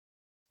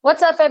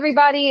What's up,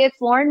 everybody?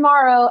 It's Lauren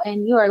Morrow,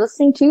 and you are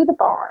listening to The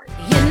Barn.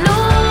 You know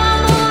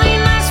I'm only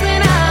nice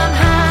when I'm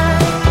high.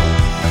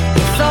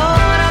 You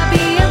thought I'd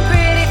be a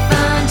pretty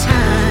fun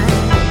time.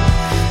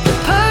 The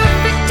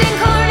perfect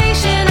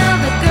incarnation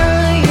of the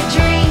girl of your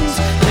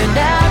dreams turned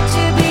out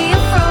to be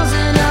a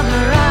frozen up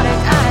neurotic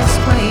ice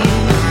queen.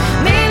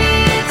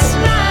 Maybe it's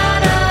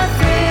not a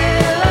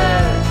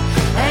thriller,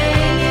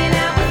 hanging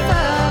out with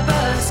a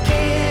buzz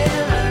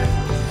killer.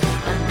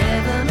 I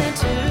never meant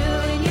to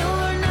ruin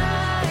your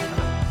night.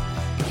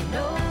 You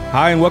know.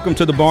 Hi, and welcome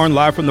to The Barn,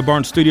 live from The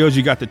Barn Studios.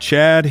 You got the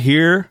Chad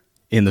here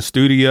in the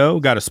studio.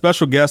 Got a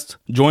special guest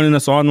joining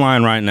us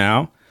online right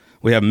now.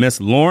 We have Miss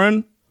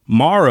Lauren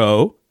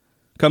Morrow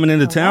coming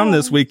into town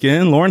this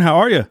weekend. Lauren, how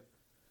are you?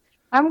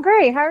 I'm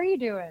great. How are you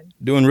doing?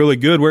 Doing really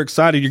good. We're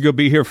excited. You're going to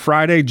be here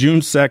Friday,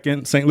 June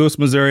 2nd, St. Louis,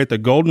 Missouri at the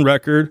Golden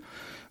Record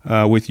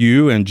with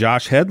you and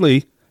Josh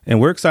Headley. And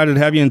we're excited to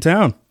have you in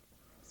town.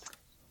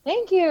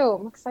 Thank you.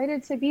 I'm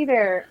excited to be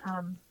there.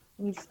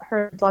 We've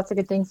heard lots of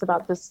good things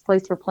about this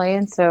place we're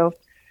playing, so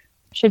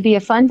should be a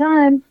fun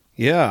time.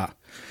 Yeah.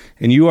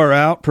 And you are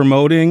out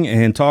promoting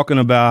and talking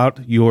about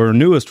your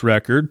newest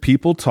record,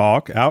 People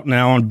Talk, out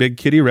now on Big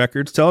Kitty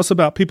Records. Tell us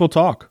about People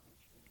Talk.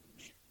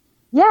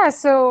 Yeah,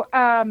 so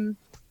I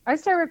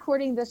started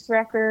recording this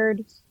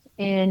record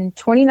in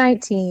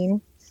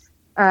 2019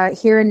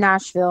 here in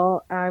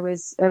Nashville. I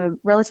was a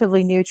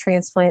relatively new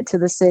transplant to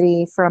the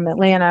city from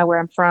Atlanta, where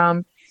I'm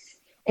from.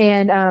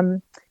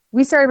 And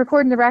we started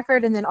recording the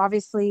record, and then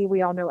obviously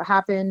we all know what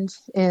happened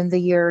in the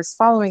years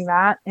following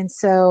that. And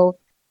so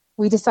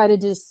we decided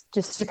just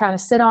to kind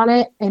of sit on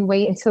it and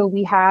wait until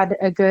we had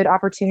a good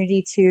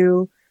opportunity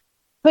to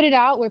put it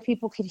out where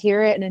people could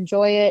hear it and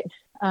enjoy it.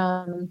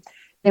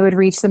 It would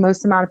reach the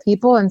most amount of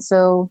people. And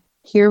so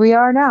here we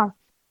are now.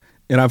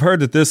 And I've heard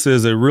that this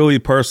is a really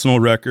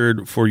personal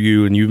record for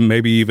you, and you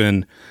maybe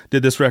even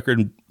did this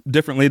record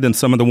differently than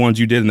some of the ones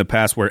you did in the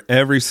past, where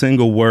every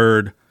single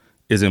word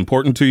is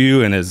important to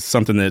you and is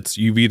something that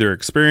you've either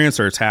experienced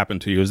or it's happened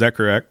to you. Is that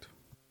correct?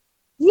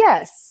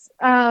 Yes.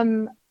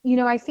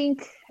 I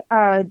think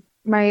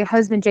my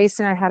husband,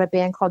 Jason, and I had a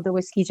band called the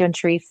Whiskey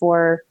Gentry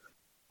for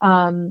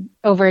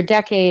over a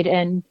decade.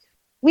 And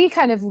we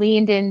kind of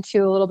leaned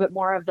into a little bit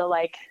more of the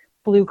like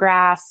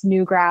bluegrass,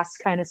 newgrass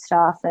kind of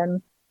stuff.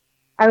 And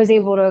I was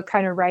able to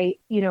kind of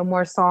write,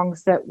 more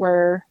songs that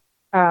were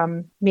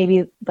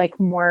maybe like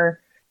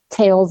more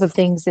tales of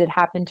things that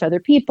happened to other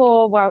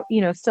people, while,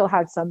 still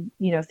had some,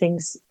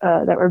 things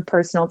that were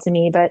personal to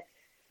me. But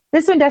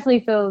this one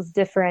definitely feels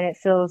different. It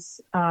feels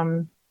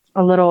a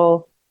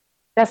little,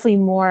 definitely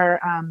more,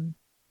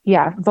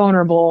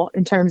 vulnerable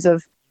in terms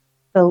of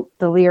the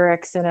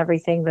lyrics and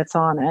everything that's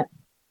on it.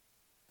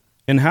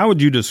 And how would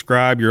you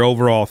describe your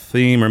overall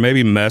theme or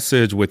maybe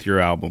message with your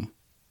album?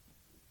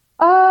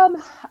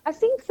 I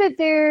think that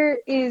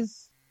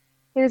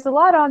there's a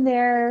lot on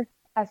there,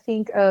 I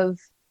think, of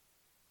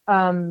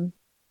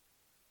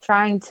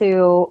trying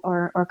to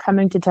or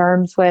coming to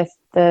terms with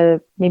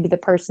maybe the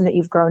person that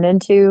you've grown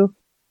into.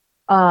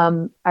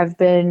 I've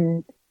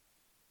been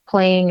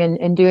playing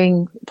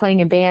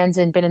in bands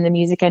and been in the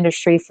music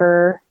industry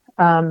for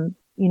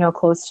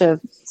close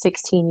to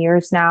 16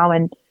 years now,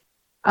 and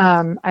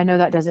I know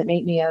that doesn't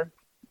make me a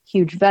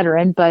huge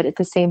veteran, but at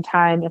the same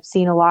time I've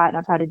seen a lot and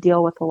I've had to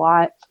deal with a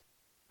lot.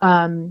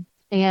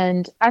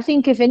 And I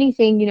think if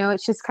anything,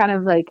 it's just kind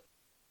of like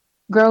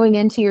growing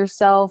into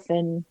yourself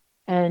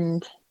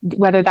and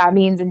whether that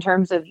means in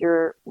terms of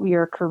your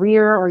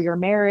career or your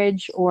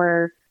marriage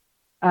or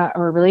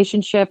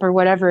relationship or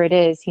whatever it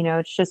is,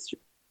 it's just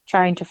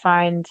trying to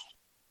find,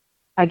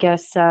 I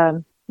guess,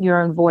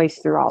 your own voice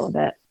through all of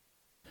it.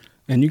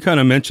 And you kind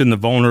of mentioned the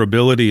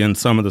vulnerability in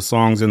some of the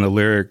songs and the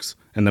lyrics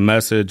and the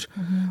message,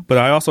 but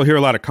I also hear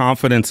a lot of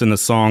confidence in the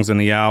songs and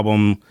the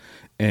album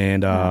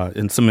and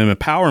some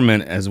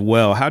empowerment as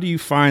well. How do you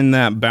find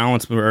that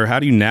balance, or how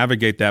do you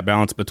navigate that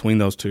balance between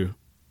those two?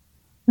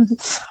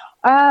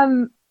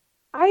 I've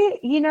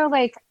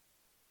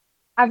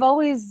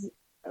always,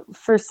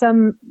 for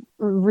some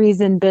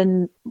reason,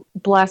 been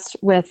blessed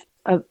with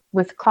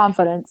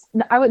confidence.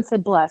 I wouldn't say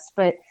blessed,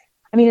 but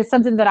I mean, it's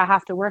something that I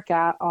have to work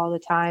at all the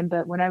time.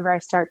 But whenever I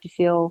start to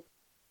feel,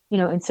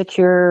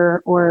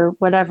 insecure or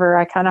whatever,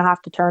 I kind of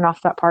have to turn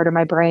off that part of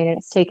my brain. And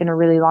it's taken a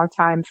really long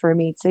time for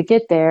me to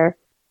get there.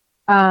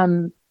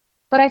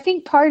 But I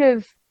think part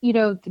of,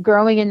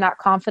 growing in that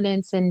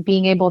confidence and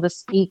being able to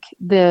speak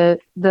the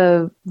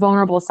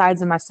vulnerable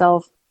sides of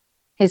myself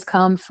has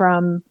come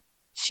from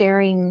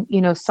sharing,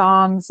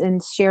 songs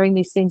and sharing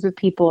these things with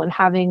people and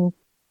having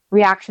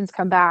reactions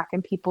come back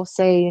and people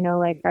say,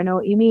 like, I know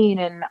what you mean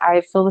and I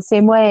feel the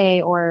same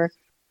way, or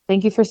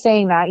thank you for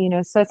saying that,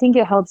 So I think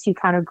it helps you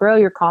kind of grow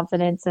your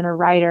confidence in a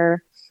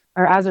writer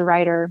or as a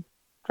writer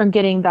from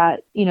getting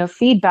that,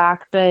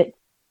 feedback. But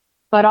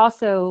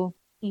also,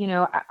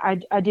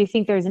 I do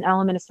think there's an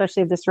element,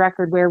 especially of this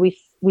record, where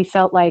we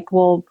felt like,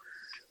 well,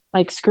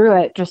 like, screw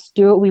it, just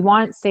do what we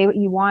want, say what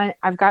you want.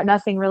 I've got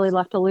nothing really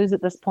left to lose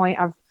at this point.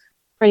 I've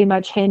pretty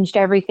much hinged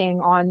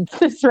everything on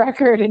this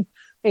record and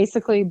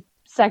basically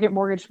second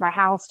mortgage my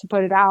house to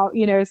put it out,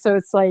 so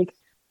it's like,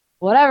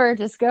 whatever,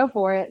 just go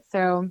for it.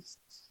 So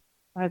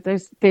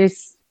there's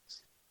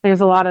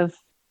a lot of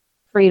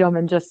freedom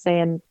in just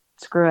saying,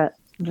 screw it,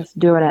 I'm just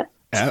doing it.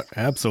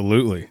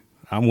 Absolutely.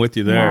 I'm with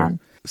you there. Yeah.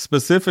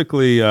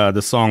 Specifically,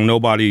 the song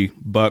Nobody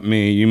But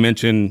Me, you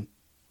mentioned,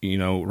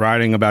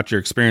 writing about your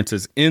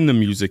experiences in the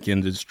music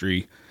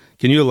industry.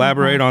 Can you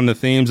elaborate on the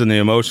themes and the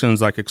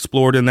emotions like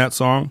explored in that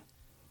song?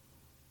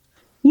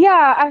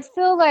 Yeah, I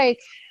feel like,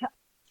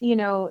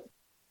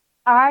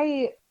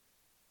 I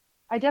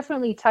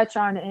definitely touch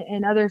on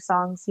in other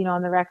songs,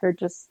 on the record,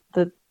 just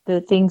the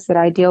things that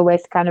I deal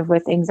with kind of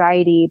with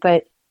anxiety.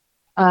 But,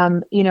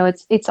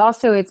 it's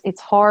also,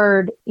 it's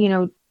hard,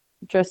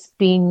 just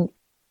being,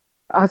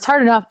 it's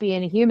hard enough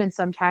being a human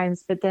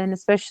sometimes, but then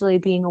especially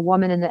being a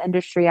woman in the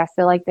industry, I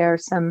feel like there are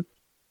some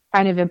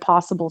kind of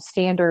impossible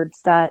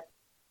standards that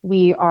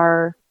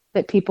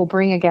people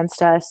bring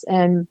against us.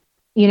 And,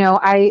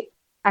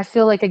 I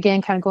feel like,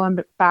 again, kind of going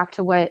back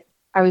to what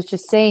I was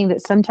just saying,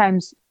 that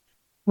sometimes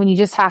when you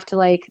just have to,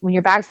 like, when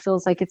your back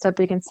feels like it's up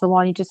against the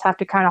wall, you just have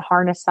to kind of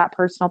harness that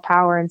personal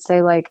power and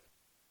say, like,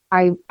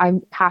 I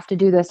have to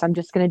do this. I'm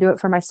just going to do it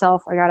for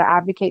myself. I got to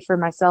advocate for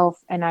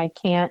myself, and I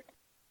can't,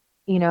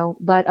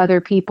 let other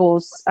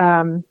people's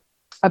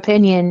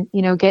opinion,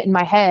 get in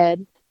my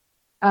head.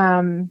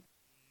 And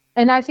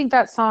I think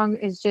that song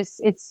is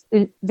just, it's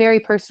very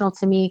personal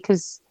to me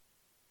because,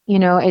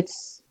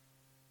 it's,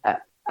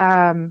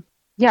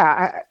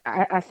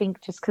 I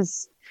think just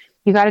because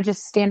you got to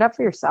just stand up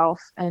for yourself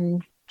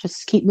and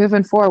just keep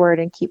moving forward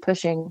and keep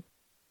pushing.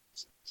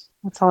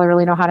 That's all I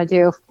really know how to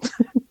do.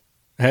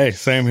 Hey,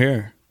 same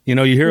here. You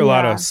hear a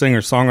lot of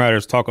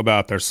singer-songwriters talk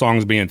about their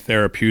songs being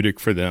therapeutic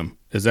for them.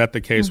 Is that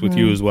the case with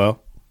you as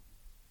well?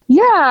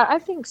 Yeah, I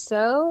think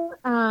so.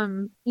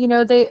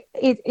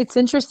 It's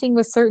interesting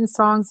with certain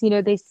songs,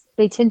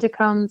 they tend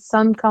to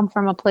some come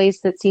from a place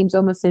that seems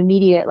almost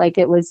immediate, like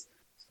it was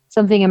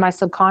something in my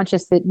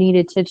subconscious that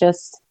needed to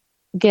just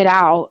get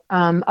out.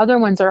 Other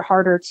ones are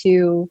harder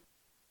to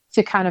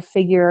kind of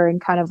figure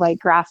and kind of like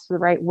grasp the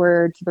right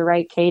words, the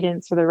right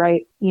cadence, or the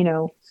right,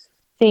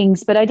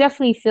 things. But I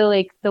definitely feel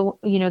like the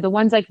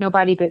ones like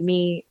Nobody But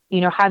Me,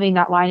 having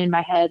that line in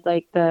my head,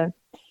 like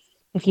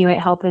if you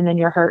ain't helping, then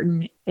you're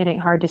hurting. It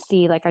ain't hard to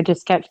see. Like, I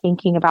just kept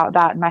thinking about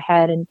that in my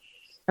head, and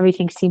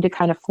everything seemed to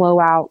kind of flow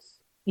out,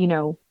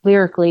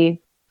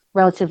 lyrically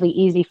relatively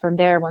easy from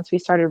there once we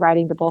started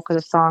writing the bulk of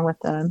the song with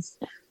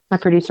my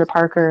producer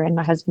Parker and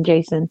my husband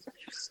Jason.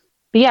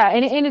 But yeah,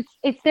 and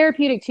it's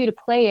therapeutic too to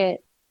play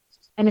it,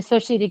 and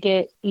especially to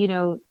get,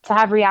 to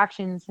have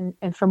reactions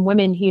and from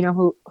women,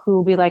 who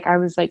will be like, I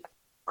was like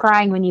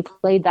crying when you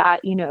played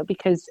that,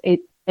 because it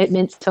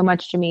meant so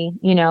much to me,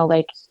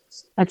 like,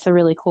 that's a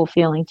really cool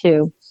feeling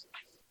too.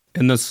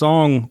 In the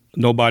song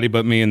Nobody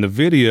But Me, in the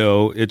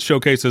video, it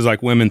showcases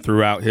like women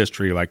throughout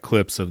history, like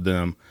clips of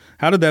them.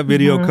 How did that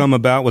video come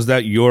about? Was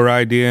that your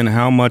idea? And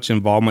how much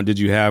involvement did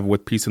you have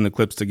with piecing the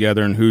clips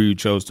together, and who you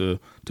chose to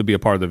be a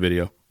part of the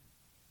video?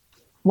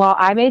 Well,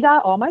 I made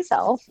that all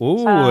myself.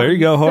 Oh, there you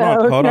go. Hold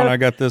on. I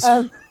got this.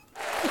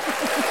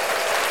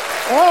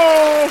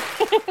 Hey!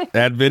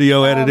 Add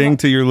video editing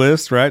to your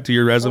list, right? To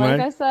your resume.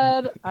 Like I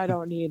said, I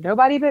don't need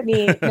Nobody But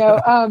Me.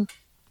 No,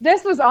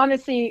 this was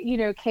honestly,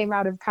 came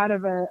out of kind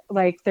of a,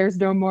 like, there's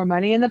no more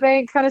money in the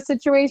bank kind of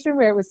situation,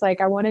 where it was like,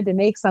 I wanted to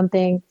make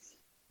something.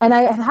 And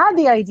I had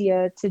the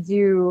idea to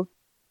do,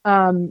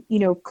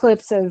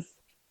 clips of,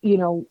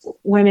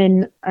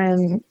 women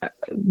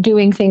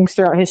doing things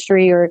throughout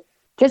history, or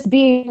just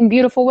being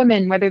beautiful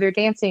women, whether they're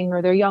dancing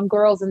or they're young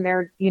girls and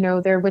they're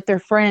with their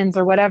friends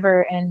or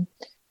whatever. And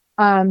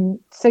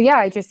so yeah,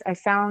 I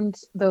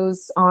found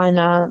those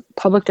on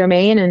public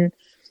domain, and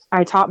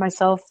I taught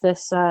myself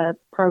this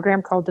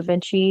program called Da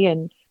Vinci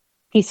and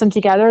pieced them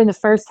together. And the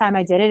first time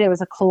I did it, it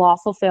was a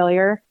colossal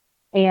failure,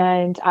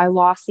 and I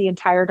lost the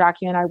entire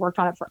document. I worked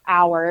on it for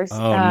hours.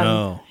 Oh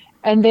no!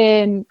 And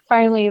then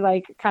finally,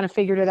 like, kind of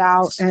figured it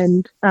out,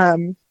 and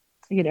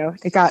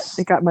it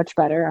got much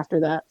better after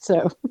that.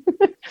 So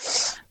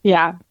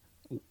yeah.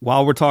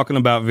 While we're talking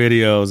about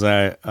videos,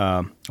 I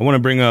want to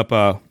bring up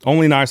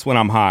Only Nice When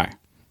I'm High.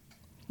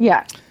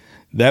 Yeah.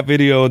 That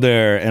video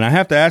there, and I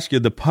have to ask you,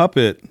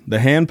 the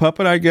hand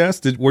puppet, I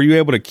guess, were you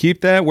able to keep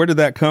that? Where did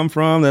that come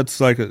from?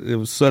 That's like, it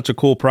was such a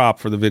cool prop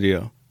for the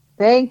video.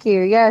 Thank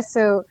you. Yeah.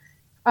 So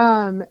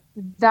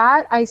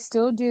that I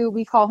still do.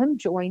 We call him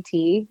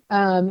Jointy.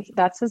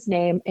 That's his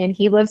name, and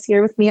he lives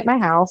here with me at my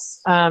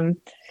house. And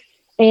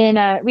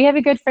we have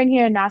a good friend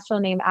here in Nashville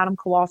named Adam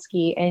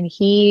Kowalski, and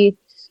he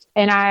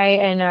and I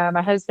and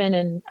my husband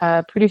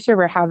and producer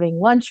were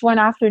having lunch one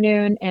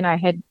afternoon, and I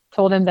had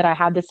told him that I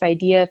had this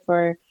idea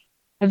for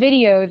a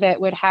video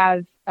that would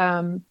have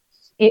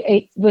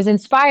it was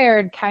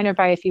inspired kind of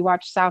by, if you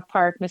watch South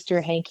Park,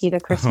 Mr. Hanky the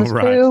Christmas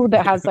Pooh,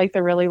 that has like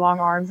the really long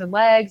arms and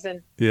legs.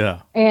 And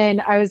yeah.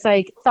 And I was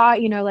like,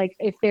 thought, like,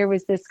 if there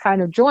was this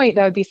kind of joint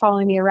that would be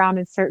following me around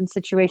in certain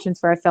situations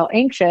where I felt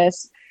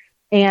anxious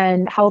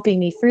and helping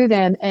me through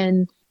them.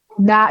 And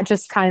Matt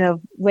just kind of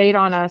laid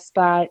on us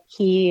that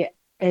he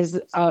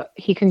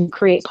he can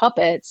create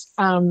puppets.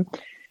 And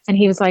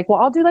he was like, well,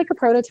 I'll do like a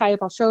prototype.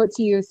 I'll show it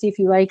to you, see if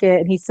you like it.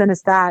 And he sent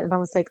us that. And I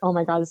was like, oh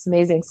my God, this is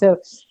amazing. So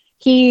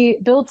he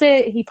built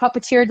it, he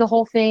puppeteered the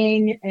whole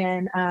thing.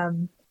 And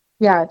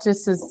yeah, it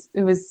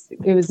was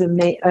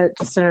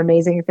just an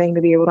amazing thing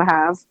to be able to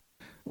have.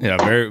 Yeah,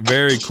 very,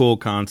 very cool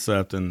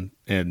concept, and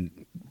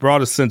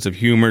brought a sense of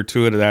humor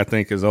to it that I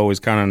think is always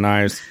kind of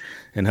nice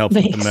and helps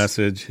with the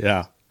message.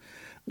 Yeah.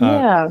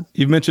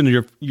 You've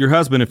mentioned your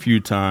husband a few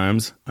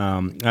times.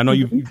 I know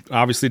you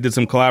obviously did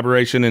some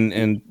collaboration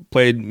and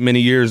played many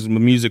years of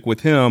music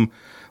with him,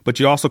 but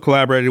you also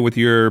collaborated with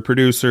your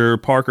producer,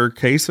 Parker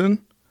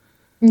Kaysen.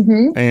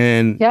 Mm-hmm.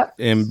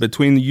 And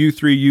between you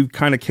three, you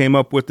kind of came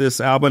up with this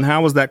album.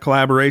 How was that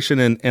collaboration?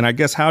 And I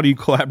guess, how do you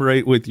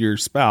collaborate with your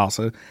spouse?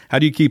 How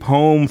do you keep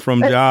home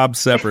from jobs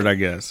separate, I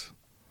guess?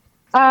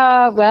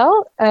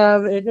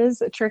 It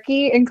is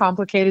tricky and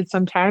complicated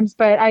sometimes,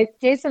 but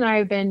Jason and I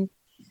have been,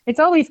 it's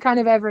always kind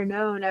of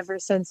ever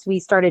since we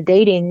started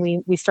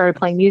dating, we started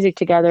playing music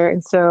together.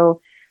 And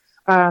so,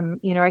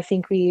 I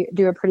think we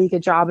do a pretty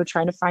good job of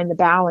trying to find the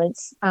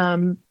balance.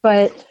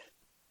 But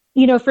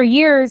for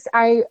years,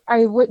 I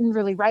wouldn't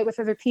really write with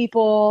other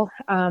people.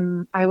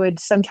 I would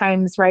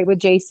sometimes write with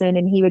Jason,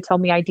 and he would tell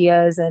me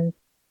ideas, and,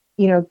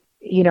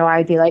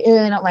 I'd be like,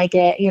 I don't like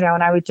it,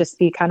 and I would just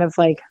be kind of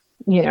like,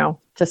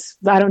 just,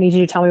 I don't need you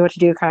to tell me what to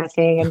do kind of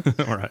thing, and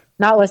right.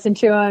 Not listen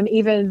to him,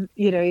 even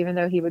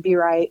though he would be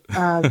right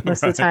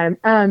most of the time.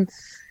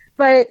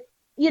 But,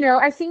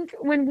 I think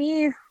when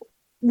we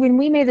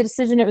made the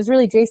decision, it was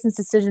really Jason's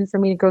decision for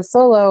me to go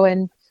solo,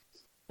 and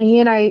he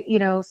and I,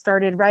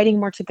 started writing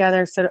more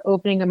together, started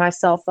opening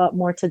myself up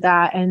more to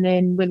that. And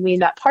then when we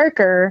met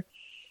Parker,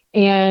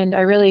 and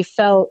I really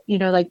felt,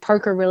 like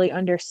Parker really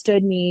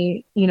understood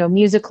me,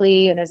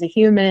 musically and as a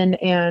human,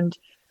 and,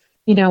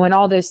 and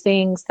all those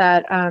things,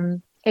 that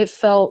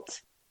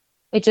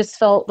it just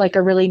felt like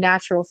a really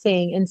natural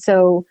thing. And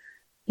so,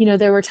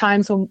 there were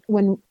times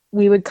when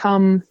we would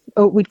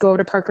we'd go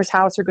to Parker's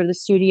house or go to the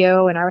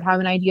studio, and I would have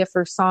an idea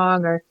for a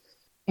song,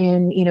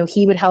 and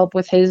he would help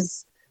with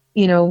his,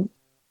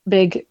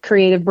 big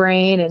creative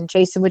brain, and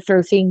Jason would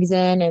throw things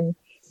in, and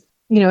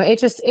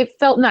it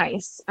felt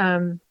nice.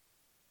 Like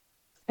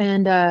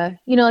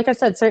I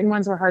said, certain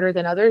ones were harder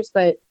than others,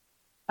 but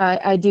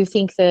I do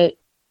think that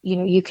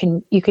you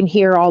can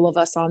hear all of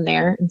us on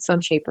there in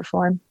some shape or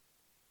form.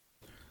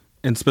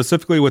 And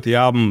specifically with the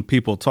album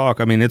People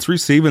Talk, I mean, it's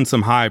receiving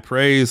some high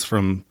praise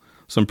from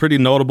some pretty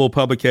notable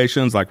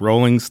publications like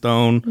Rolling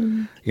Stone.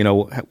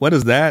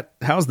 Mm-hmm.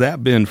 How's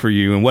that been for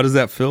you, and what does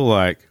that feel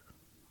like?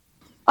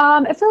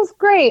 It feels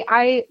great.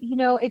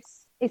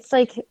 It's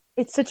like,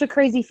 it's such a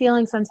crazy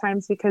feeling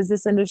sometimes, because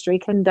this industry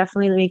can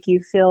definitely make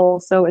you feel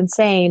so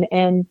insane.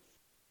 And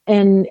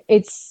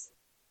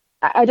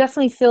I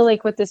definitely feel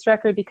like with this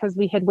record, because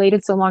we had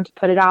waited so long to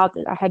put it out,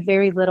 that I had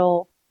very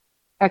little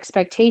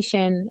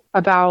expectation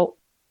about,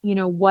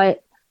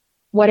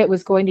 what it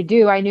was going to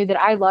do. I knew that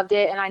I loved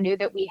it, and I knew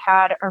that we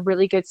had a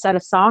really good set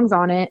of songs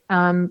on it.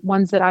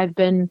 Ones that I've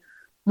been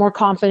more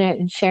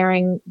confident in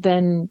sharing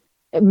than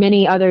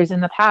many others in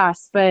the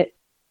past. But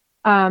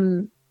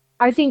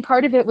I think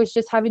part of it was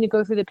just having to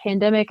go through the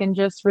pandemic and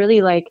just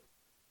really like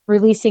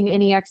releasing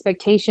any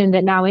expectation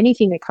that now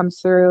anything that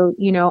comes through,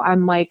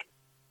 I'm like,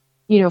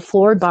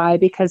 floored by,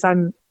 because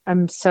I'm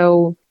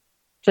so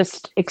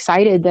just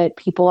excited that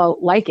people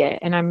like it.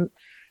 And I'm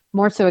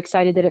more so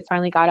excited that it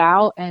finally got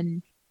out,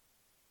 and,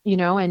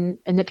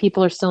 and that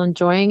people are still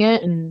enjoying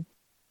it and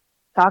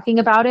talking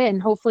about it. And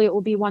hopefully it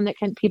will be one that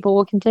people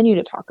will continue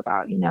to talk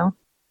about,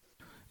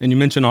 And you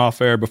mentioned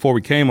off air before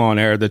we came on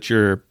air that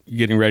you're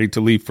getting ready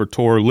to leave for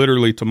tour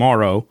literally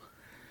tomorrow.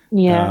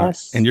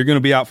 Yes. And you're going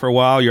to be out for a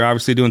while. You're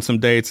obviously doing some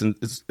dates, and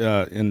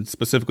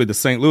specifically the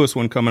St. Louis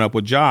one coming up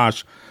with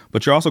Josh,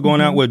 but you're also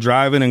going out with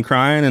Driving and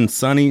Crying and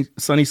Sunny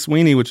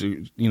Sweeney, which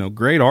is,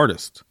 great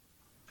artist.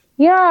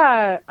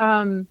 Yeah.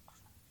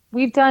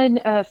 We've done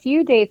a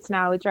few dates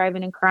now with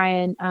Driving and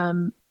Crying.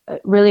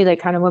 Really, like,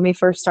 kind of when we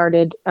first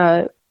started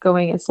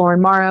going, it's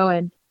Lauren Morrow,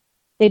 and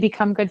they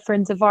become good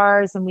friends of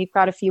ours, and we've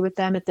got a few with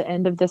them at the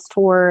end of this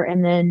tour.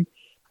 And then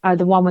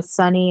the one with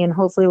Sunny, and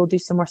hopefully we'll do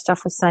some more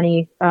stuff with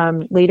Sunny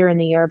later in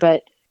the year.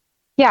 But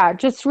yeah,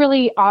 just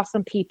really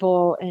awesome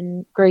people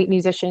and great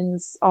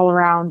musicians all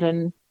around,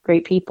 and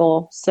great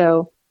people.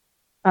 So,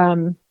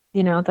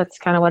 that's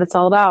kind of what it's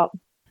all about.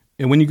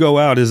 And when you go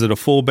out, is it a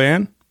full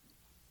band?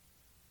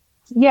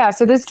 Yeah.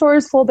 So this tour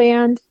is full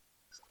band.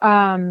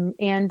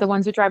 And the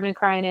ones with Driving and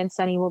Crying and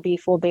Sunny will be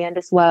full band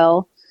as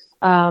well.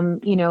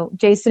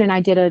 Jason and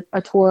I did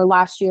a tour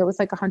last year. It was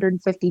like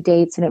 150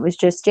 dates, and it was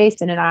just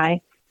Jason and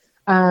I,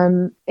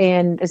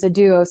 and as a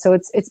duo. So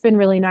it's been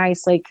really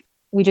nice. Like,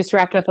 we just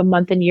wrapped up a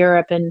month in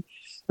Europe, and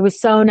it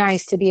was so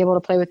nice to be able to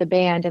play with a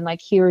band and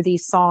like hear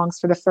these songs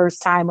for the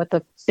first time with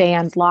the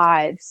band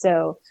live.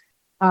 So,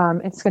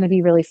 it's going to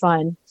be really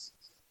fun.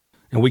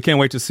 And we can't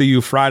wait to see you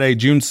Friday,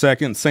 June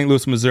 2nd, St.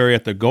 Louis, Missouri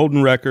at the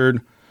Golden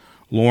Record.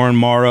 Lauren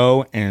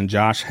Morrow and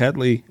Josh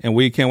Headley. And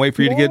we can't wait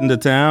for you to get into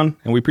town.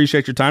 And we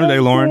appreciate your time today,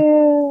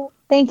 Lauren.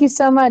 Thank you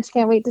so much.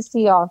 Can't wait to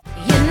see y'all.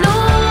 You know